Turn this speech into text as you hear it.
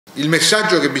Il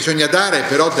messaggio che bisogna dare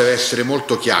però deve essere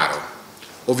molto chiaro,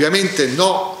 ovviamente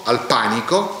no al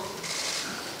panico,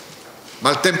 ma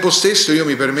al tempo stesso io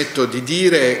mi permetto di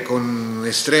dire con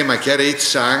estrema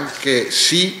chiarezza anche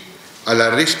sì alla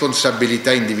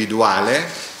responsabilità individuale,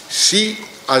 sì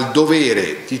al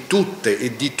dovere di tutte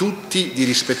e di tutti di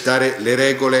rispettare le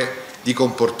regole di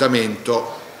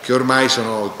comportamento che ormai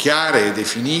sono chiare,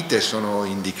 definite, sono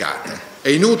indicate. È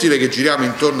inutile che giriamo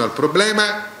intorno al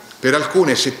problema. Per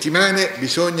alcune settimane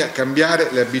bisogna cambiare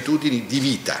le abitudini di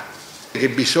vita, che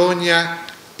bisogna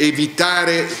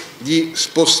evitare gli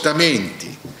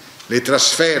spostamenti, le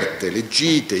trasferte, le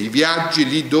gite, i viaggi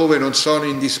lì dove non sono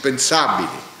indispensabili,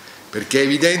 perché è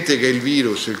evidente che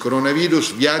il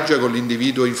coronavirus viaggia con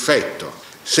l'individuo infetto.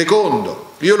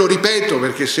 Secondo, io lo ripeto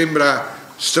perché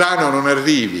sembra strano non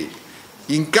arrivi,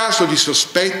 in caso di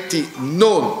sospetti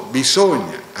non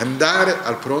bisogna andare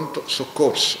al pronto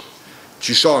soccorso.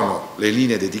 Ci sono le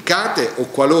linee dedicate o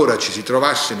qualora ci si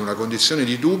trovasse in una condizione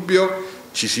di dubbio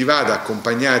ci si vada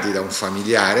accompagnati da un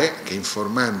familiare che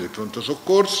informando il pronto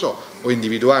soccorso o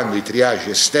individuando i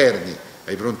triagi esterni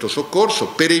ai pronto soccorso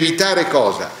per evitare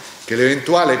cosa? Che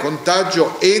l'eventuale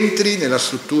contagio entri nella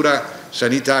struttura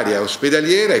sanitaria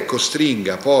ospedaliera e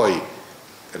costringa poi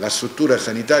la struttura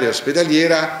sanitaria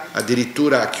ospedaliera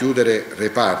addirittura a chiudere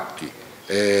reparti.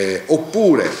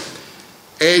 Oppure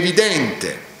è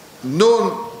evidente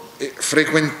non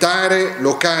frequentare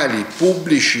locali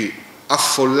pubblici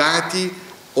affollati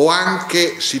o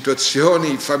anche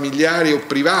situazioni familiari o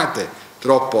private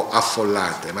troppo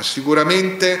affollate, ma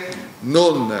sicuramente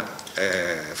non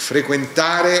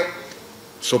frequentare,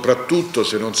 soprattutto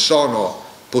se non sono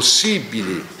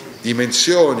possibili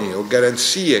dimensioni o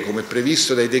garanzie come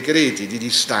previsto dai decreti di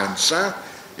distanza,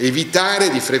 evitare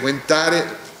di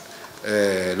frequentare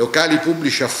locali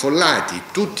pubblici affollati,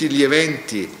 tutti gli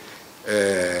eventi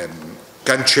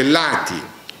cancellati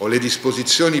o le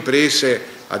disposizioni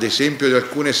prese ad esempio di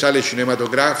alcune sale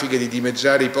cinematografiche di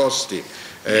dimezzare i posti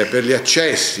per gli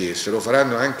accessi, se lo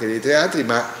faranno anche dei teatri,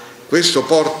 ma questo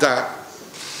porta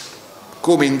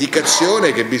come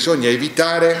indicazione che bisogna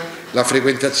evitare la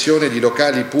frequentazione di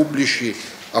locali pubblici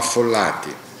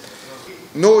affollati.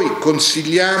 Noi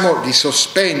consigliamo di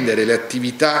sospendere le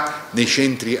attività nei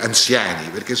centri anziani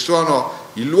perché sono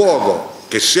il luogo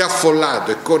che se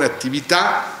affollato e con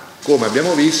attività, come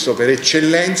abbiamo visto, per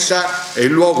eccellenza è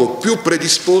il luogo più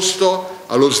predisposto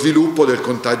allo sviluppo del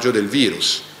contagio del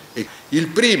virus. E il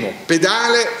primo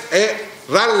pedale è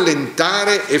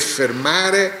rallentare e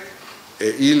fermare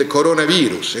il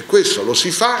coronavirus e questo lo si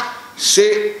fa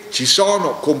se ci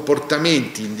sono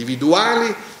comportamenti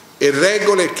individuali e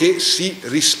regole che si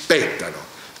rispettano,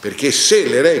 perché se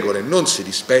le regole non si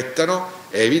rispettano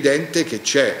è evidente che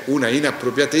c'è una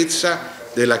inappropriatezza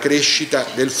della crescita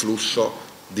del flusso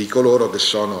di coloro che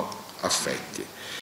sono affetti.